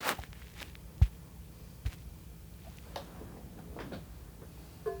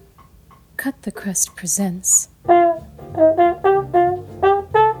Cut the Crust presents The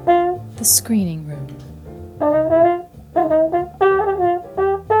Screening Room.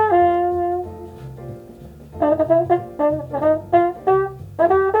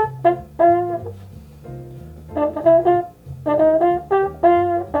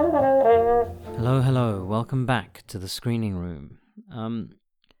 Hello, welcome back to The Screening Room.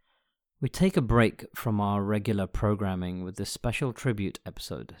 We take a break from our regular programming with this special tribute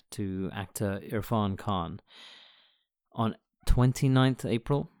episode to actor Irrfan Khan. On 29th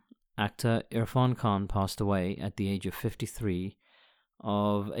April, actor Irrfan Khan passed away at the age of 53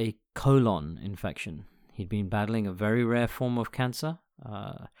 of a colon infection. He'd been battling a very rare form of cancer,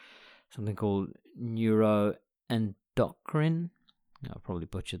 something called neuroendocrine. I probably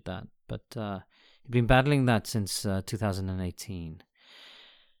butchered that, but he'd been battling that since 2018.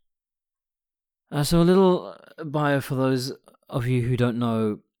 So a little bio for those of you who don't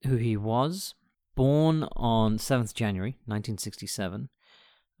know who he was. Born on 7th January 1967,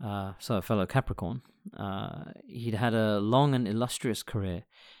 so a fellow Capricorn, he'd had a long and illustrious career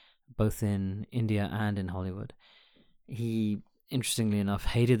both in India and in Hollywood. He, interestingly enough,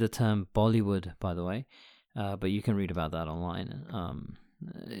 hated the term Bollywood, by the way, but you can read about that online,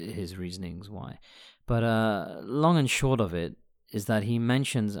 his reasonings why. But long and short of it is that he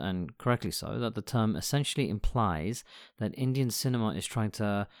mentions, and correctly so, that the term essentially implies that Indian cinema is trying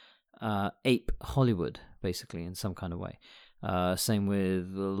to ape Hollywood, basically, in some kind of way. Same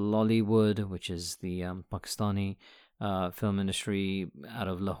with Lollywood, which is the Pakistani film industry out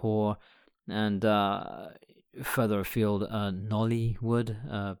of Lahore, and further afield,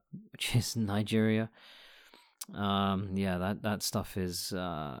 Nollywood, which is Nigeria. That stuff is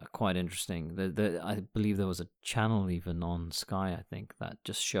quite interesting. I believe there was a channel even on Sky, I think, that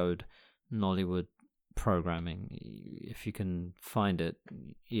just showed Nollywood programming. If you can find it,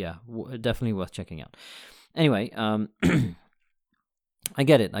 definitely worth checking out. Anyway, I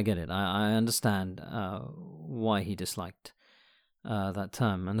get it. I understand why he disliked that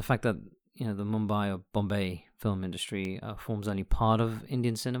term, and the fact that the Mumbai or Bombay film industry forms only part of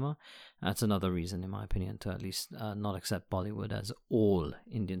Indian cinema. That's another reason, in my opinion, to at least not accept Bollywood as all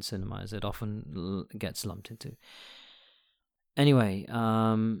Indian cinema, as it often gets lumped into. Anyway,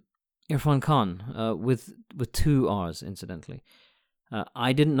 Irrfan Khan, with two R's, incidentally.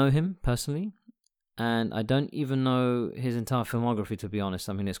 I didn't know him personally, and I don't even know his entire filmography, to be honest.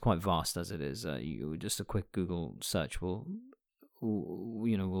 I mean, it's quite vast as it is. Just a quick Google search will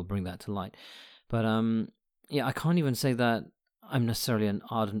bring that to light. But I can't even say that I'm necessarily an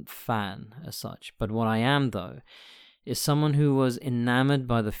ardent fan as such. But what I am, though, is someone who was enamored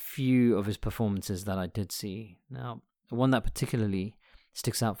by the few of his performances that I did see. Now, the one that particularly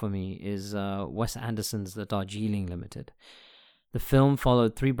sticks out for me is Wes Anderson's The Darjeeling Limited. The film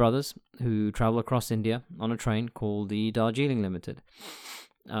followed three brothers who travel across India on a train called the Darjeeling Limited.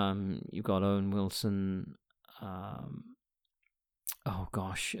 You've got Owen Wilson,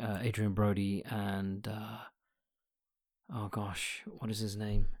 Adrian Brody, and what is his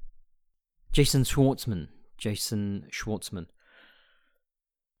name? Jason Schwartzman.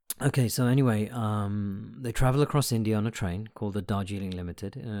 Okay, so anyway, they travel across India on a train called the Darjeeling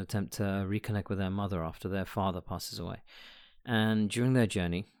Limited in an attempt to reconnect with their mother after their father passes away. And during their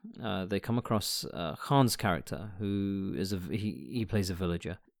journey, they come across Khan's character, who is he plays a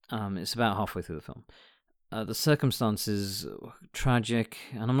villager. It's about halfway through the film. The circumstances tragic,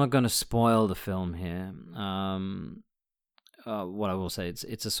 and I'm not going to spoil the film here. What I will say,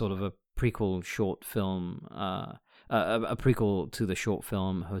 it's a sort of a prequel short film, a prequel to the short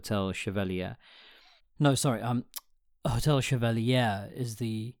film Hotel Chevalier. No, sorry, Hotel Chevalier is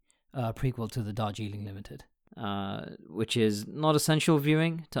the prequel to the Darjeeling Limited, which is not essential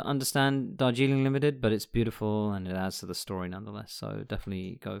viewing to understand Darjeeling Limited, but it's beautiful and it adds to the story nonetheless. So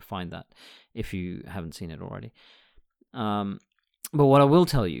definitely go find that if you haven't seen it already. But what I will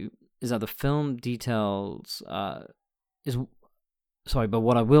tell you is that the film deals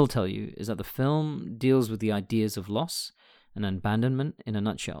with the ideas of loss and abandonment in a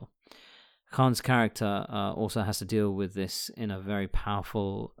nutshell. Khan's character also has to deal with this in a very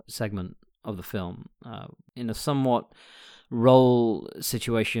powerful segment of the film, in a somewhat role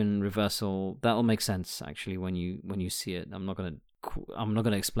situation reversal that'll make sense actually when you see it. I'm not gonna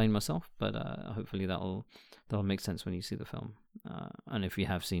explain myself, but hopefully that'll make sense when you see the film. And if you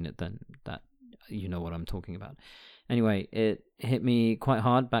have seen it, then that you know what I'm talking about. Anyway, it hit me quite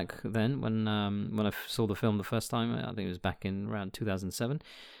hard back then when I saw the film the first time. I think it was back in around 2007,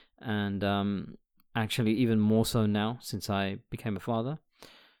 and actually even more so now since I became a father.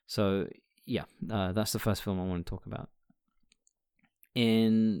 So that's the first film I want to talk about.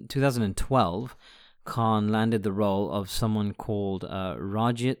 in 2012, Khan landed the role of someone called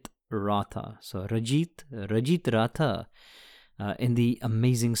Rajit Ratha. So Rajit Ratha in the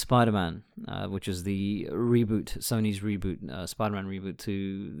Amazing Spider-Man, which is the reboot, Sony's reboot, Spider-Man reboot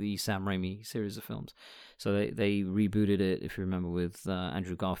to the Sam Raimi series of films. So they rebooted it, if you remember, with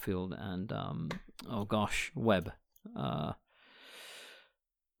Andrew Garfield and Webb. What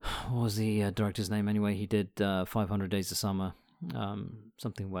was the director's name anyway? He did 500 Days of Summer,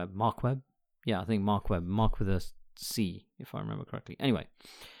 something Webb, Mark Webb. Yeah, I think Mark Webb, Mark with a C, if I remember correctly. Anyway,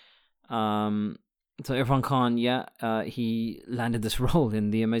 so Irrfan Khan, he landed this role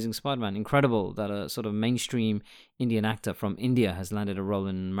in The Amazing Spider-Man. Incredible that a sort of mainstream Indian actor from India has landed a role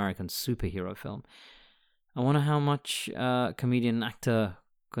in an American superhero film. I wonder how much comedian actor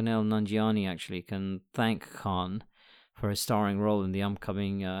Kunal Nanjiani actually can thank Khan for his starring role in the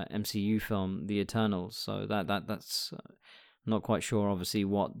upcoming MCU film The Eternals. So that's not quite sure, obviously,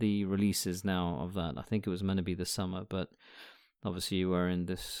 what the release is now of that. I think it was meant to be this summer, but obviously we're in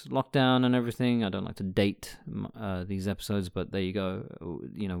this lockdown and everything. I don't like to date these episodes, but there you go.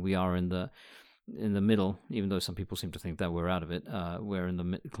 You know, we are in the middle, even though some people seem to think that we're out of it. We're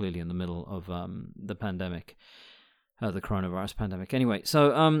clearly in the middle of the pandemic, the coronavirus pandemic. Anyway,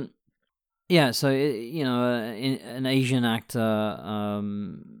 so an Asian actor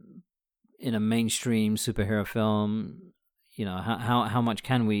in a mainstream superhero film. You know, how much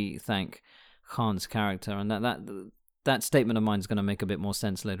can we thank Khan's character? And that statement of mine is going to make a bit more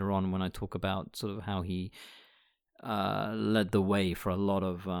sense later on when I talk about sort of how he led the way for a lot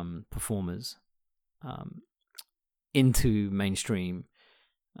of performers into mainstream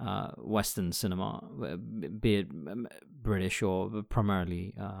Western cinema, be it British or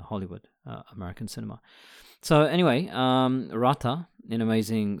primarily Hollywood, American cinema. So anyway, Rata in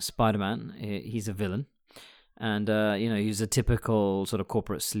Amazing Spider-Man, he's a villain. And, he's a typical sort of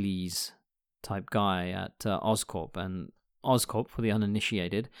corporate sleaze type guy at Oscorp. And Oscorp, for the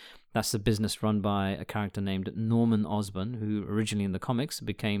uninitiated, that's the business run by a character named Norman Osborn, who originally in the comics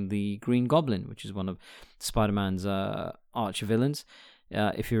became the Green Goblin, which is one of Spider-Man's arch villains.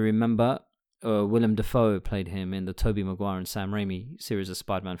 If you remember, Willem Dafoe played him in the Tobey Maguire and Sam Raimi series of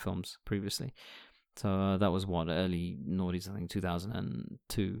Spider-Man films previously. So that was early noughties, I think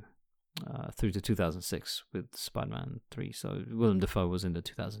 2002. Through to 2006 with Spider-Man 3. So Willem Dafoe was in the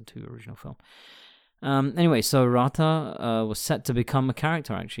 2002 original film. Anyway, so Rata was set to become a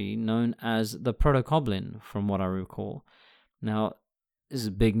character actually known as the Proto-Goblin, from what I recall. Now, this is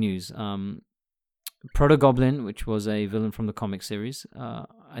big news. Proto-Goblin, which was a villain from the comic series,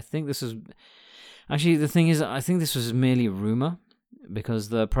 I think this is... Actually, the thing is, I think this was merely a rumor, because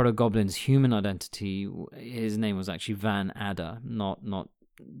the Proto-Goblin's human identity, his name was actually Van Adder, not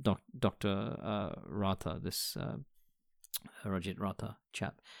Dr. Rata, this Rajit Rata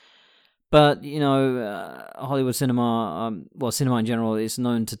chap. But, Hollywood cinema, cinema in general, is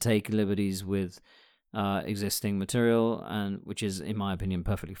known to take liberties with existing material, and which is, in my opinion,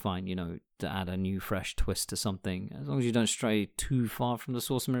 perfectly fine, to add a new, fresh twist to something. As long as you don't stray too far from the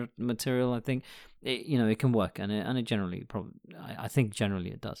source material, I think, it can work, and it generally, I think generally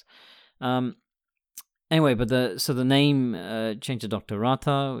it does. Anyway, but the name changed to Dr.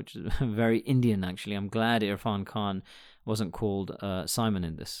 Rata, which is very Indian, actually. I'm glad Irrfan Khan wasn't called Simon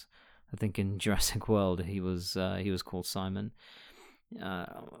in this. I think in Jurassic World he was called Simon.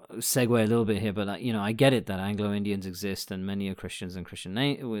 Segue a little bit here, but I get it that Anglo-Indians exist and many are Christians and Christian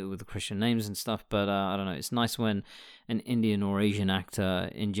with Christian names and stuff. But I don't know. It's nice when an Indian or Asian actor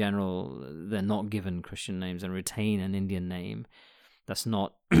in general, they're not given Christian names and retain an Indian name. That's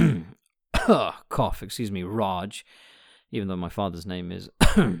not Raj, even though my father's name is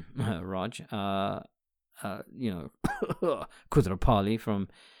Raj. Kudrapali from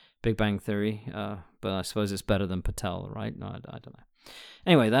Big Bang Theory, but I suppose it's better than Patel, right? No, I don't know.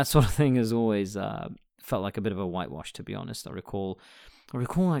 Anyway, that sort of thing has always felt like a bit of a whitewash, to be honest. I recall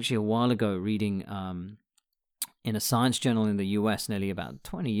actually a while ago reading in a science journal in the US nearly about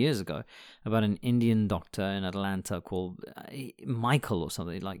 20 years ago about an Indian doctor in Atlanta called Michael or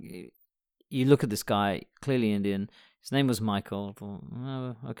something. Like, you look at this guy, clearly Indian. His name was Michael. I thought,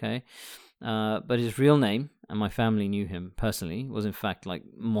 oh, okay. But his real name, and my family knew him personally, was in fact like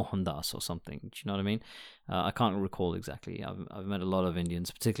Mohandas or something. Do you know what I mean? I can't recall exactly. I've met a lot of Indians,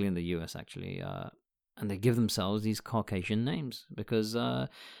 particularly in the US actually, and they give themselves these Caucasian names because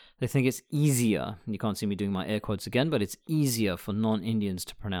they think it's easier. You can't see me doing my air quotes again, but it's easier for non-Indians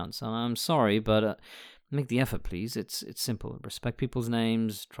to pronounce. And I'm sorry, but make the effort, please. It's simple. Respect people's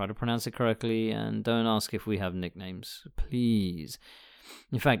names, try to pronounce it correctly, and don't ask if we have nicknames, please.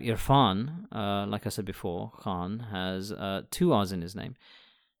 In fact, Irrfan, like I said before, Khan has 2 R's in his name.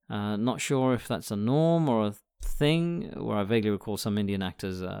 Not sure if that's a norm or a thing, where I vaguely recall some Indian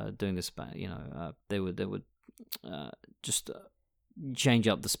actors doing this. They would just change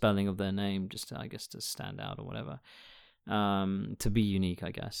up the spelling of their name, just to, I guess, to stand out or whatever, to be unique,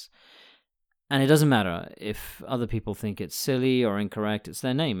 I guess. And it doesn't matter if other people think it's silly or incorrect. It's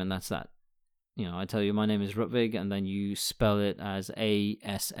their name, and that's that. I tell you my name is Rutvig, and then you spell it as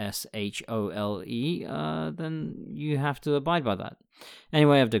Asshole, then you have to abide by that.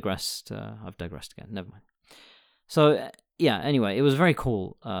 Anyway, I've digressed again. Never mind. So, anyway, it was very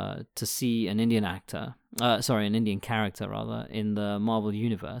cool to see an Indian character, rather, in the Marvel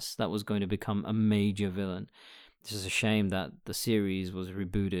Universe that was going to become a major villain. It's just a shame that the series was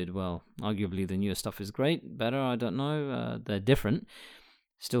rebooted. Well, arguably the newer stuff is great, better, I don't know. They're different.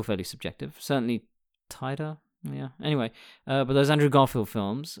 Still fairly subjective. Certainly tighter. Yeah. Anyway, but those Andrew Garfield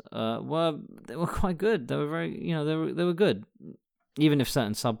films were quite good. They were very, they were good. Even if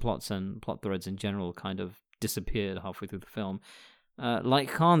certain subplots and plot threads in general kind of disappeared halfway through the film,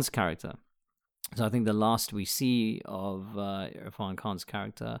 like Khan's character. So I think the last we see of Irrfan Khan's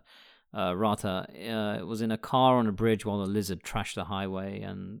character, Rata, was in a car on a bridge while a lizard trashed the highway,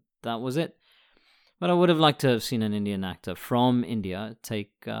 and that was it. But I would have liked to have seen an Indian actor from India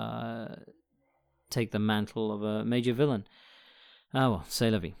take the mantle of a major villain. Well, c'est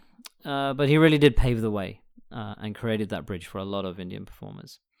la vie. But he really did pave the way and created that bridge for a lot of Indian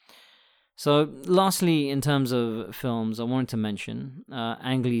performers. So, lastly, in terms of films, I wanted to mention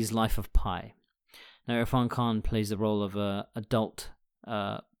Ang Lee's Life of Pi. Now, Irrfan Khan plays the role of adult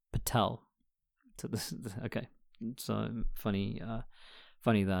Patel. Okay, so funny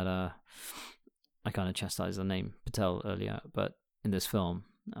that I kind of chastised the name Patel earlier, but in this film,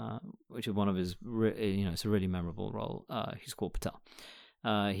 which is one of his, it's a really memorable role. He's called Patel. So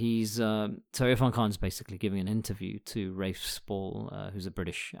Irrfan Khan's basically giving an interview to Rafe Spall, who's a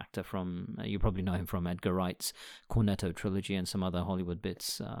British actor from, you probably know him from Edgar Wright's Cornetto trilogy and some other Hollywood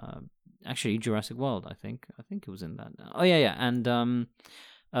bits. Actually, Jurassic World, I think it was in that. Oh yeah, and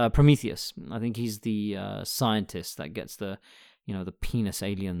Prometheus. I think he's the scientist that gets the penis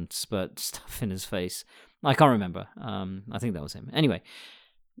alien spurt stuff in his face. I can't remember. I think that was him. Anyway,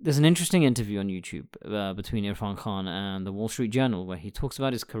 there's an interesting interview on YouTube between Irrfan Khan and the Wall Street Journal where he talks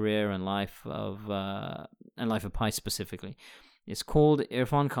about his career and life of Pi specifically. It's called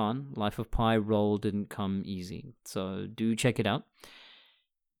Irrfan Khan, Life of Pi Role Didn't Come Easy. So do check it out.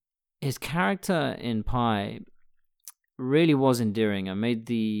 His character in Pi really was endearing and made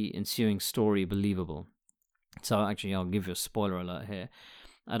the ensuing story believable. So actually, I'll give you a spoiler alert here.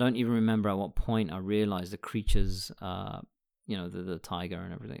 I don't even remember at what point I realized the creatures, the tiger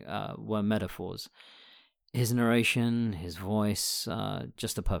and everything, were metaphors. His narration, his voice,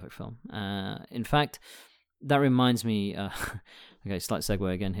 just a perfect film. In fact, that reminds me, okay, slight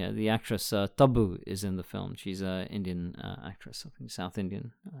segue again here. The actress Tabu is in the film. She's an Indian actress, I think South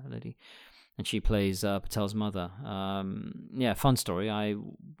Indian lady. And she plays Patel's mother. Fun story.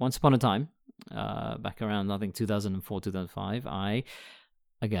 Once upon a time, back around, I think, 2004, 2005,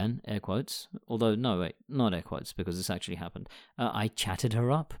 again, air quotes, although, no, wait, not air quotes, because this actually happened. I chatted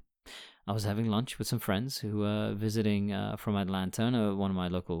her up. I was having lunch with some friends who were visiting from Atlanta, and one of my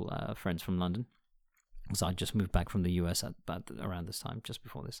local friends from London. So I just moved back from the US around this time, just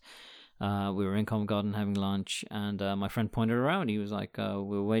before this. We were in Covent Garden having lunch, and my friend pointed around. He was like,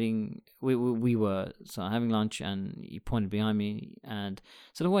 we're waiting. We were having lunch, and he pointed behind me and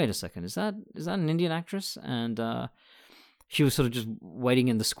said, wait a second, is that an Indian actress? And she was sort of just waiting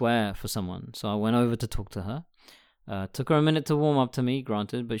in the square for someone. So I went over to talk to her. Took her a minute to warm up to me,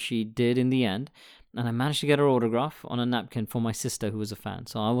 granted, but she did in the end. And I managed to get her autograph on a napkin for my sister, who was a fan.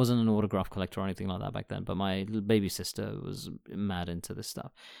 So I wasn't an autograph collector or anything like that back then, but my baby sister was mad into this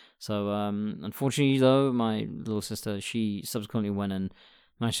stuff. So unfortunately, though, my little sister, she subsequently went and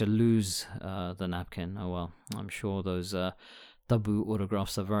managed to lose the napkin. Oh well, I'm sure those Tabu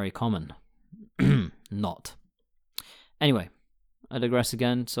autographs are very common. Not. Anyway, I digress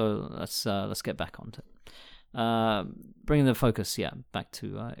again, so let's get back onto it. Bringing the focus, back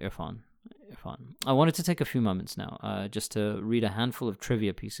to Irrfan. I wanted to take a few moments now, just to read a handful of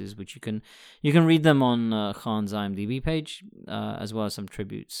trivia pieces, which you can read them on Khan's IMDb page, as well as some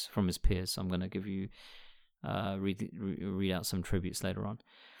tributes from his peers. So I'm going to give you read out some tributes later on.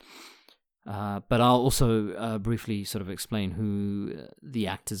 But I'll also briefly sort of explain who the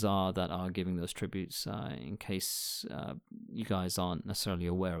actors are that are giving those tributes, in case you guys aren't necessarily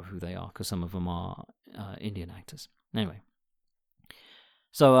aware of who they are, because some of them are Indian actors. Anyway,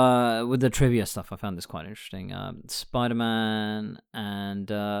 So with the trivia stuff, I found this quite interesting. Spider-Man and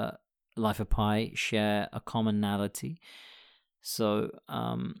Life of Pi share a commonality. So,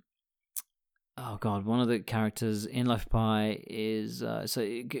 oh god, one of the characters in Life of Pi is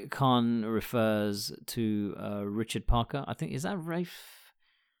Khan refers to Richard Parker. I think, is that Rafe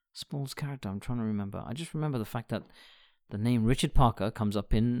Spall's character? I'm trying to remember. I just remember the fact that the name Richard Parker comes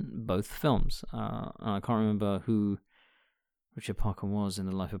up in both films. I can't remember who Richard Parker was in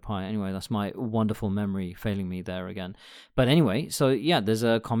The Life of Pi. Anyway, that's my wonderful memory failing me there again. But anyway, so yeah, there's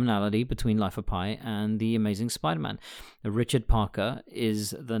a commonality between Life of Pi and The Amazing Spider-Man. Richard Parker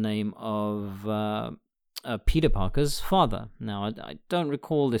is the name of Peter Parker's father. Now, I don't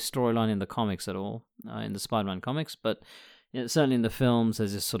recall this storyline in the comics at all, in the Spider-Man comics, but certainly in the films,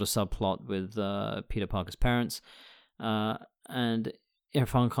 there's this sort of subplot with Peter Parker's parents. And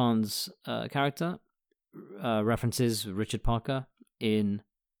Irrfan Khan's character references Richard Parker in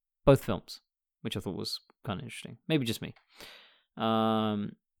both films, which I thought was kind of interesting. Maybe just me. Irrfan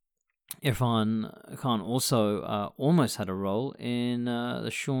Khan also almost had a role in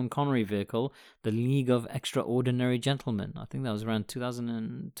the Sean Connery vehicle, The League of Extraordinary Gentlemen. I think that was around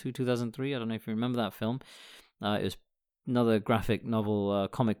 2002, 2003. I don't know if you remember that film. It was another graphic novel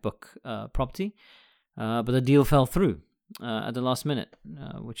comic book property, but the deal fell through at the last minute,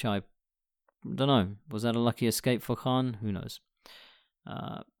 which I don't know. Was that a lucky escape for Khan? Who knows?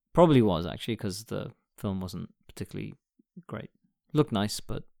 Probably was, actually, because the film wasn't particularly great. Looked nice,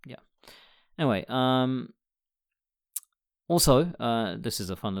 but yeah. Anyway, also, this is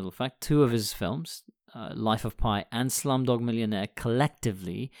a fun little fact. 2 of his films, Life of Pi and Slumdog Millionaire,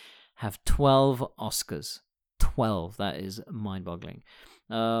 collectively have 12 Oscars. 12. That is mind-boggling.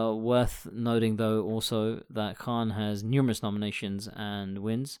 Worth noting, though, also that Khan has numerous nominations and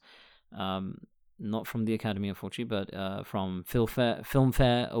wins. Not from the Academy, unfortunately, but from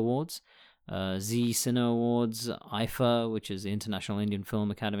Filmfare Awards, Z Cine Awards, IFA, which is the International Indian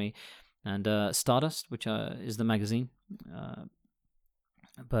Film Academy, and Stardust, which is the magazine.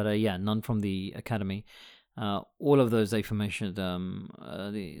 But yeah, none from the Academy. All of those aforementioned,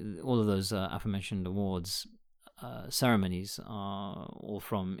 awards ceremonies are all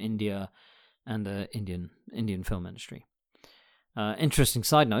from India and the Indian film industry. Interesting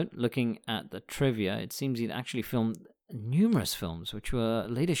side note, looking at the trivia, it seems he'd actually filmed numerous films which were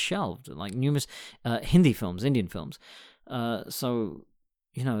later shelved, like numerous Hindi films, Indian films. So,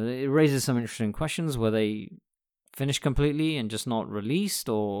 it raises some interesting questions. Were they finished completely and just not released,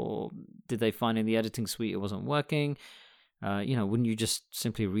 or did they find in the editing suite it wasn't working? Wouldn't you just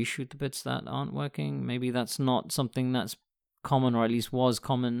simply reshoot the bits that aren't working? Maybe that's not something that's common, or at least was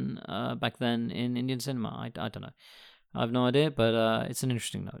common back then in Indian cinema. I don't know. I have no idea, but it's an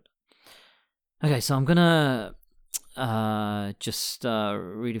interesting note. Okay, so I'm gonna just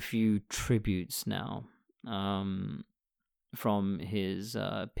read a few tributes now from his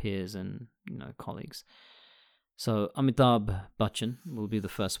peers and colleagues. So Amitabh Bachchan will be the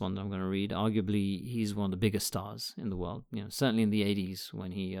first one that I'm going to read. Arguably, he's one of the biggest stars in the world. Certainly in the 80s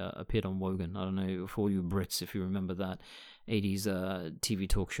when he appeared on Wogan. I don't know, for you Brits, if you remember that 80s TV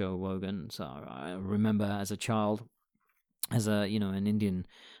talk show Wogan. So I remember as a child, as an Indian,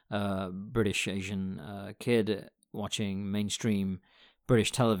 British Asian kid watching mainstream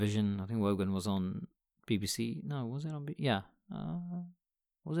British television. I think Wogan was on BBC. No, was it on?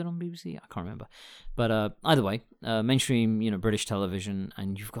 Was it on BBC? I can't remember. But either way, mainstream, British television,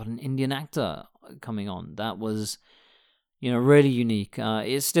 and you've got an Indian actor coming on. That was, really unique.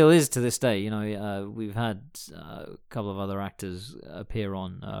 It still is to this day. We've had a couple of other actors appear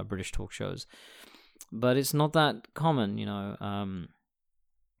on British talk shows, but it's not that common.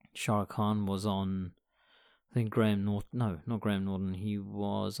 Shah Rukh Khan was on, I think Graham Norton. No, not Graham Norton. He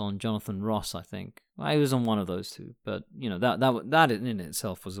was on Jonathan Ross, I think. Well, he was on one of those two. But that in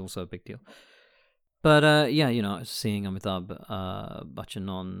itself was also a big deal. But seeing Amitabh Bachchan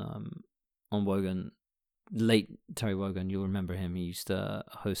on Wogan, late Terry Wogan, you'll remember him. He used to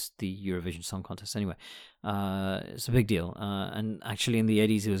host the Eurovision Song Contest. Anyway, it's a big deal. And actually, in the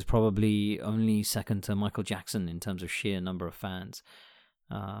 80s, he was probably only second to Michael Jackson in terms of sheer number of fans.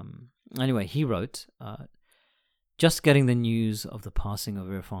 Anyway, he wrote, just getting the news of the passing of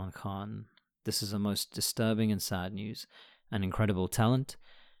Irrfan Khan. This is a most disturbing and sad news. An incredible talent,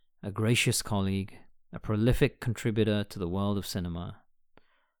 a gracious colleague, a prolific contributor to the world of cinema.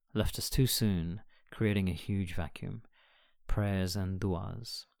 Left us too soon, creating a huge vacuum. Prayers and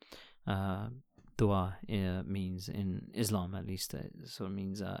du'as. Dua means, in Islam at least, it sort of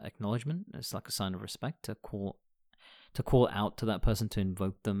means acknowledgement. It's like a sign of respect to call out to that person, to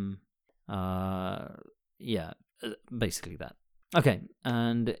invoke them. Basically that. Okay,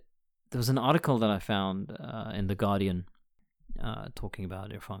 and there was an article that I found in The Guardian talking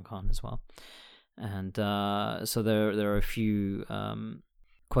about Irrfan Khan as well. And so there are a few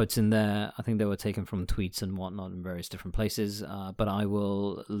quotes in there. I think they were taken from tweets and whatnot in various different places. But I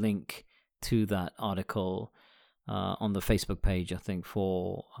will link to that article on the Facebook page, I think,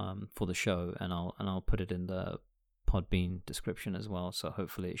 for the show, and I'll put it in the Podbean description as well. So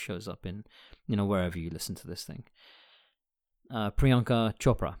hopefully it shows up in wherever you listen to this thing. Priyanka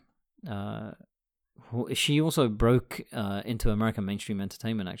Chopra. She also broke into American mainstream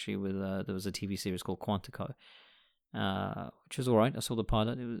entertainment, actually, with there was a TV series called Quantico, which was all right. I saw the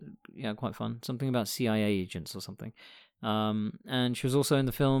pilot. It was quite fun. Something about CIA agents or something. And she was also in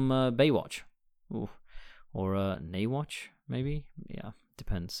the film Baywatch, or Naywatch, maybe. Yeah,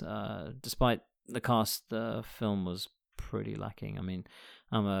 depends. Despite the cast, the film was pretty lacking. I mean,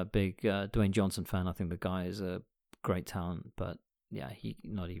 I'm a big Dwayne Johnson fan. I think the guy is a great talent, but yeah, he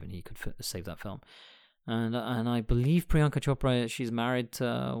could save that film. And I believe Priyanka Chopra, she's married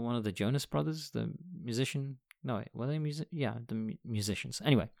to one of the Jonas Brothers, the musician. No, wait, were they the musicians.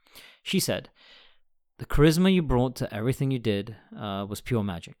 Anyway, she said, "The charisma you brought to everything you did was pure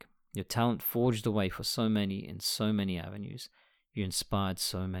magic. Your talent forged the way for so many in so many avenues. You inspired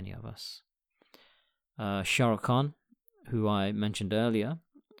so many of us." Shah Rukh Khan, who I mentioned earlier,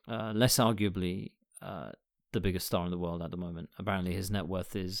 less arguably the biggest star in the world at the moment. Apparently his net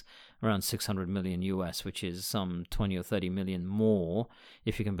worth is around 600 million US, which is some 20 or 30 million more,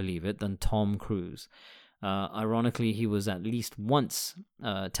 if you can believe it, than Tom Cruise. Ironically, he was at least once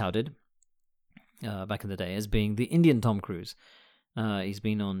touted back in the day as being the Indian Tom Cruise. He's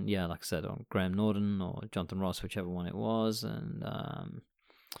been on, like I said, on Graham Norton or Jonathan Ross, whichever one it was, and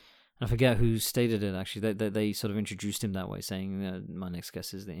I forget who stated it, actually. They sort of introduced him that way, saying, my next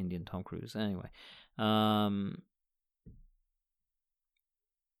guest is the Indian Tom Cruise. Anyway, I'm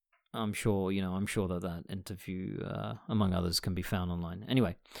sure that interview, among others, can be found online.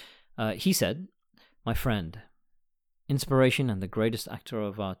 Anyway, he said, "My friend, inspiration and the greatest actor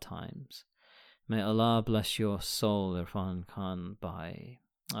of our times. May Allah bless your soul, Irrfan Khan Bhai."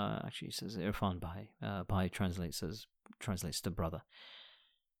 Actually, he says Irrfan Bhai. Bhai translates to brother.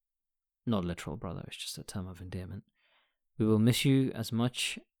 Not literal brother, it's just a term of endearment. "We will miss you as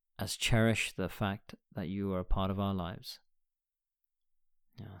much as cherish the fact that you are a part of our lives."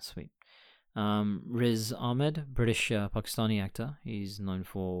 Yeah, sweet. Riz Ahmed, British Pakistani actor. He's known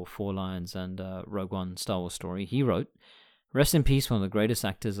for Four Lions and Rogue One Star Wars Story. He wrote, "Rest in peace, one of the greatest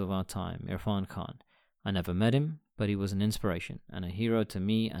actors of our time, Irrfan Khan. I never met him, but he was an inspiration and a hero to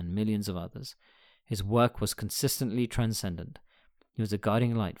me and millions of others. His work was consistently transcendent. He was a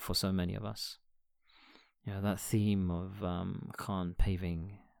guiding light for so many of us." That theme of Khan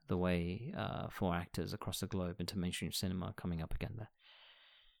paving the way for actors across the globe into mainstream cinema coming up again there.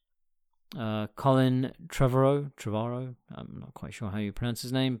 Colin Trevorrow, I'm not quite sure how you pronounce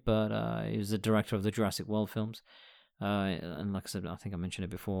his name, but he was the director of the Jurassic World films. And like I said, I think I mentioned it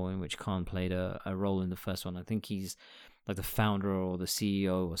before, in which Khan played a role in the first one. I think he's like the founder or the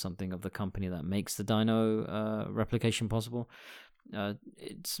CEO or something of the company that makes the dino replication possible.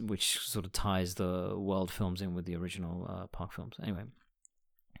 Which sort of ties the world films in with the original park films. Anyway,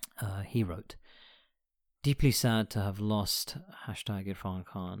 he wrote, "Deeply sad to have lost #Irrfan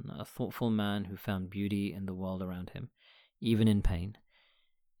Khan, a thoughtful man who found beauty in the world around him, even in pain.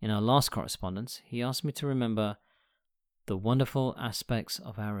 In our last correspondence, he asked me to remember the wonderful aspects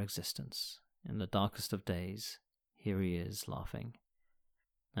of our existence. In the darkest of days, here he is laughing."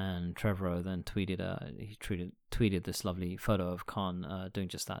 And Trevorrow then tweeted this lovely photo of Khan doing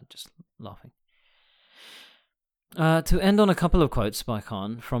just that, just laughing. To end on a couple of quotes by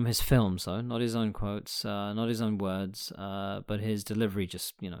Khan from his films, though, not his own quotes, not his own words, but his delivery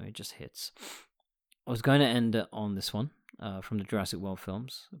it just hits. I was going to end on this one from the Jurassic World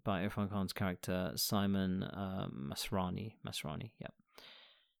films by Irrfan Khan's character Simon Masrani. Yep.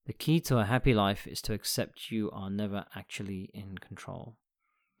 "The key to a happy life is to accept you are never actually in control."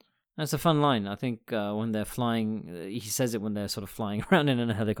 That's a fun line. I think when they're flying, he says it when they're sort of flying around in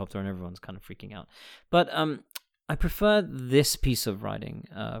a helicopter and everyone's kind of freaking out. But I prefer this piece of writing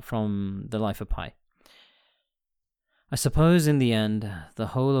from The Life of Pi. "I suppose in the end, the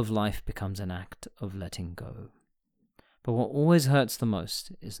whole of life becomes an act of letting go. But what always hurts the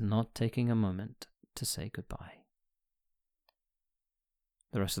most is not taking a moment to say goodbye."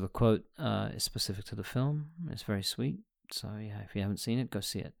 The rest of the quote is specific to the film. It's very sweet. So yeah, if you haven't seen it, go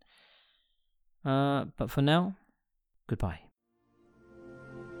see it. But for now, goodbye.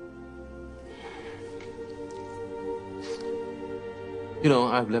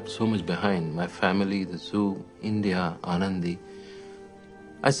 I've left so much behind. My family, the zoo, India, Anandi.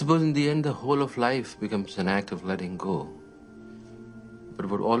 I suppose in the end, the whole of life becomes an act of letting go. But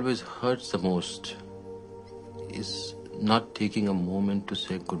what always hurts the most is not taking a moment to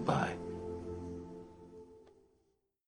say goodbye.